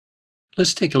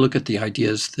Let's take a look at the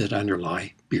ideas that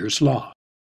underlie Beer's law.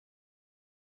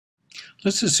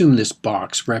 Let's assume this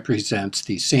box represents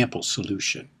the sample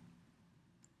solution.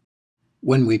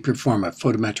 When we perform a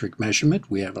photometric measurement,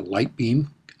 we have a light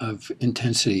beam of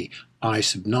intensity I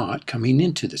sub naught coming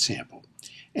into the sample,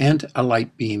 and a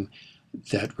light beam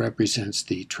that represents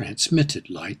the transmitted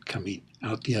light coming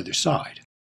out the other side.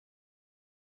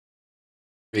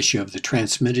 The ratio of the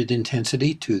transmitted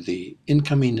intensity to the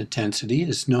incoming intensity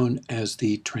is known as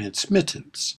the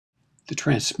transmittance. The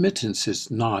transmittance is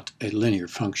not a linear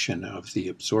function of the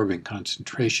absorbing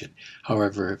concentration.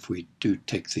 However, if we do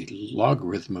take the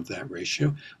logarithm of that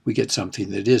ratio, we get something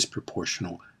that is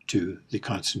proportional to the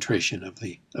concentration of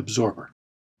the absorber.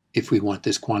 If we want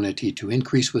this quantity to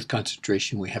increase with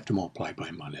concentration, we have to multiply by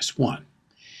 -1.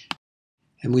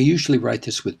 And we usually write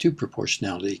this with two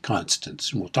proportionality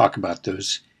constants, and we'll talk about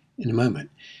those in a moment.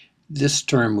 This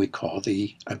term we call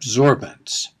the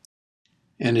absorbance,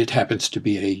 and it happens to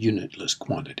be a unitless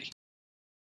quantity.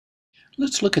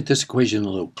 Let's look at this equation a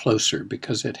little closer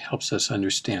because it helps us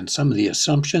understand some of the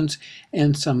assumptions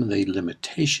and some of the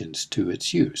limitations to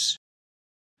its use.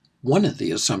 One of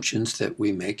the assumptions that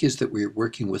we make is that we're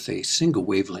working with a single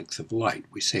wavelength of light.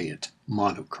 We say it's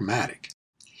monochromatic.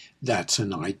 That's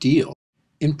an ideal.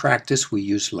 In practice, we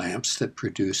use lamps that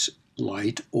produce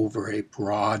light over a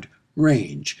broad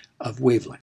range of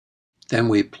wavelengths. Then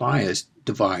we apply a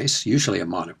device, usually a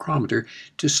monochromator,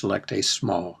 to select a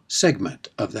small segment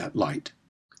of that light.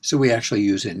 So we actually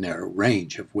use a narrow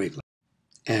range of wavelengths.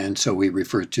 And so we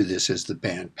refer to this as the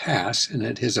band pass, and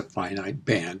it has a finite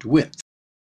band width.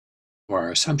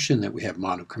 Our assumption that we have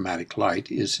monochromatic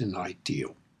light is an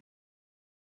ideal.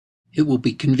 It will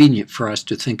be convenient for us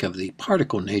to think of the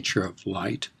particle nature of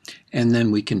light, and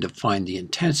then we can define the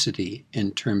intensity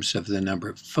in terms of the number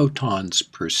of photons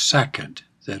per second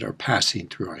that are passing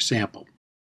through our sample.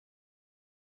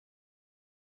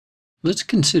 Let's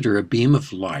consider a beam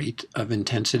of light of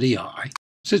intensity I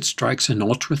as it strikes an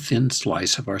ultra-thin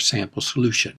slice of our sample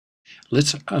solution.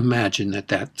 Let's imagine that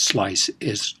that slice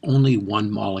is only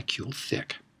one molecule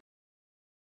thick.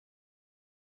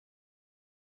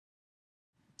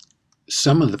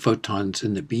 Some of the photons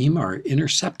in the beam are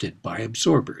intercepted by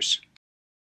absorbers.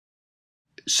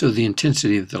 So the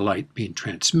intensity of the light being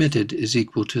transmitted is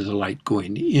equal to the light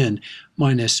going in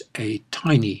minus a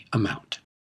tiny amount.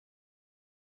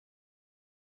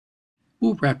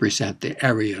 We'll represent the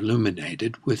area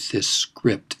illuminated with this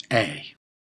script A.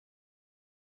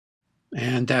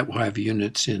 And that will have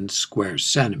units in square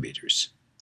centimeters.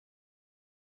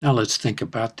 Now let's think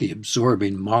about the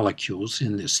absorbing molecules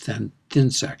in this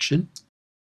thin section.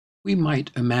 We might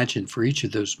imagine for each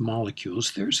of those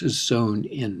molecules there's a zone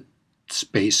in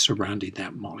space surrounding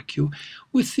that molecule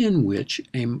within which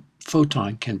a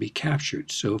photon can be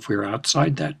captured. So if we're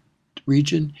outside that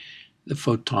region, the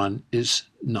photon is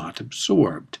not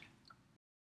absorbed.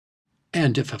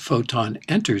 And if a photon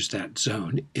enters that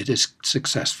zone, it is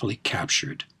successfully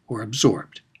captured or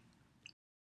absorbed.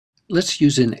 Let's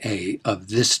use an A of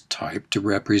this type to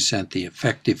represent the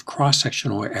effective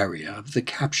cross-sectional area of the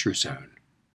capture zone.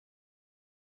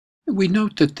 We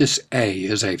note that this A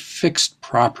is a fixed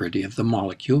property of the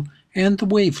molecule and the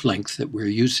wavelength that we're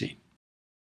using.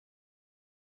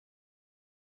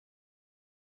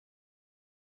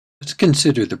 Let's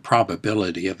consider the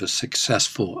probability of a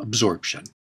successful absorption.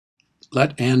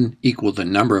 Let n equal the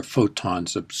number of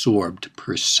photons absorbed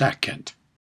per second.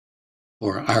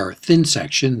 For our thin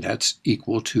section, that's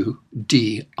equal to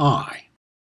di.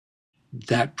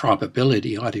 That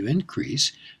probability ought to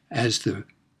increase as the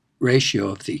ratio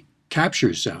of the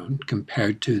capture zone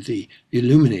compared to the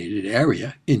illuminated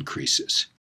area increases.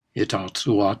 It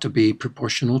also ought to be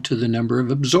proportional to the number of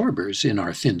absorbers in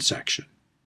our thin section.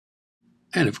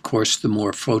 And of course, the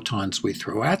more photons we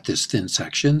throw at this thin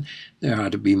section, there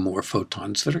ought to be more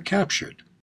photons that are captured.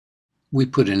 We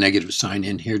put a negative sign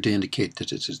in here to indicate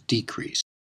that it's a decrease.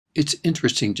 It's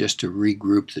interesting just to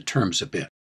regroup the terms a bit.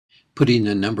 Putting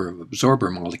the number of absorber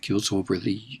molecules over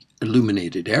the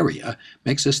illuminated area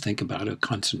makes us think about a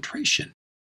concentration.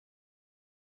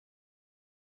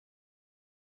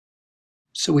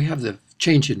 So we have the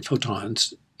change in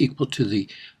photons equal to the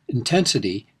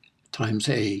intensity times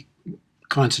a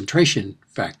concentration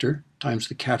factor times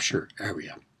the capture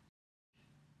area.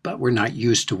 But we're not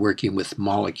used to working with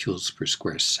molecules per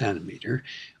square centimeter.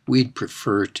 We'd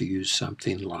prefer to use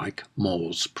something like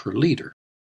moles per liter.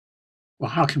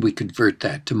 Well, how can we convert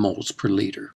that to moles per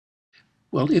liter?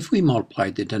 Well, if we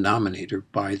multiplied the denominator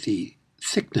by the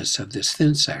thickness of this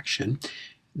thin section,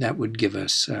 that would give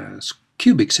us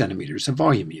cubic centimeters, a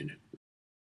volume unit.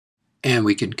 And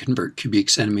we can convert cubic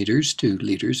centimeters to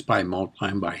liters by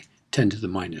multiplying by 10 to the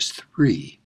minus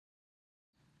 3.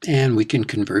 And we can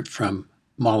convert from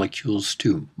molecules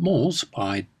to moles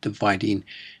by dividing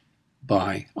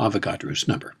by Avogadro's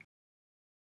number.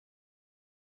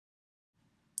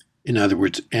 In other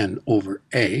words, N over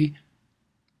A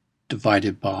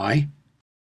divided by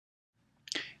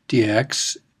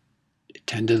dx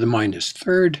 10 to the minus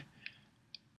third,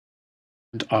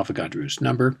 and Avogadro's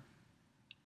number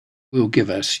will give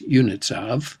us units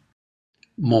of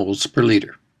moles per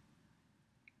liter,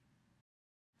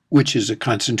 which is a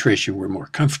concentration we're more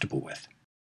comfortable with.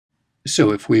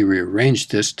 So if we rearrange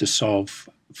this to solve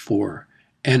for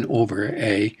N over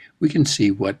A, we can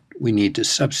see what we need to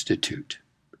substitute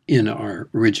in our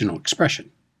original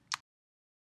expression.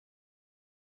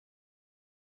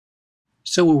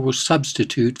 So we'll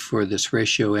substitute for this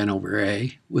ratio N over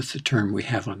A with the term we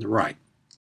have on the right.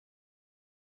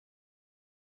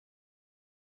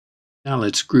 Now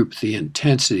let's group the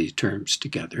intensity terms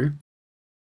together.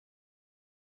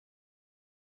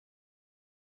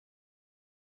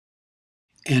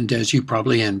 And as you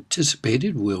probably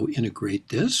anticipated, we'll integrate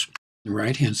this. On the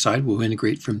right-hand side, we'll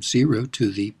integrate from 0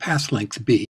 to the path length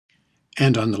B.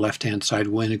 And on the left-hand side,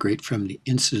 we'll integrate from the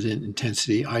incident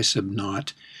intensity I sub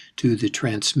naught to the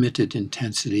transmitted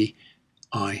intensity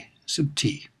I sub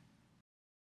t.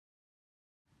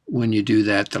 When you do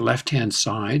that, the left-hand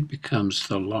side becomes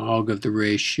the log of the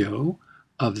ratio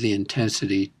of the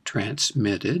intensity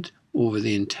transmitted over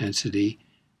the intensity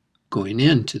going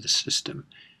into the system.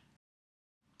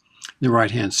 The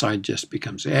right-hand side just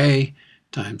becomes A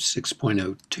times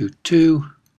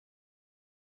 6.022,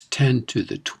 10 to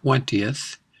the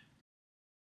 20th,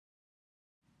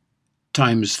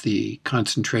 times the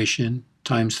concentration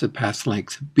times the path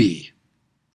length B.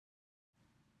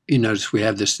 You notice we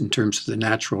have this in terms of the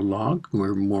natural log.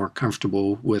 We're more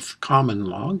comfortable with common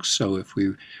logs. So if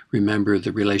we remember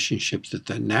the relationship that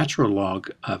the natural log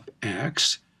of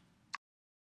x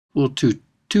will to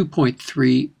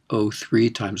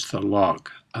 2.303 times the log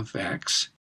of x.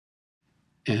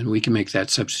 And we can make that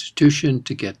substitution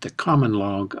to get the common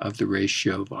log of the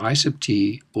ratio of I sub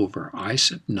t over I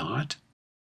sub naught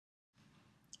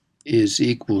is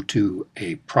equal to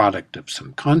a product of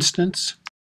some constants,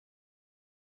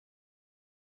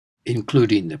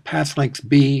 including the path length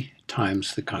B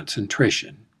times the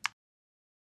concentration.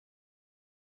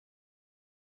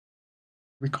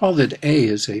 Recall that A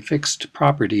is a fixed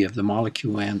property of the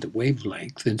molecule and the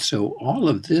wavelength, and so all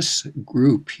of this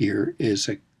group here is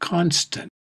a constant.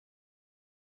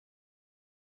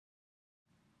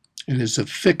 And is a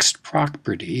fixed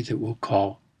property that we'll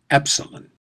call epsilon,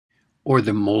 or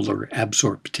the molar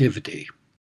absorptivity.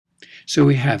 So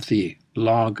we have the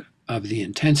log of the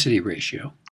intensity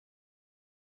ratio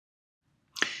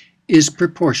is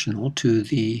proportional to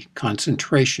the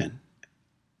concentration,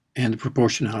 and the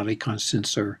proportionality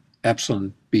constants are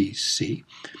epsilon b, c,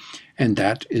 and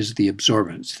that is the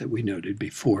absorbance that we noted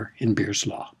before in Beer's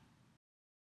law.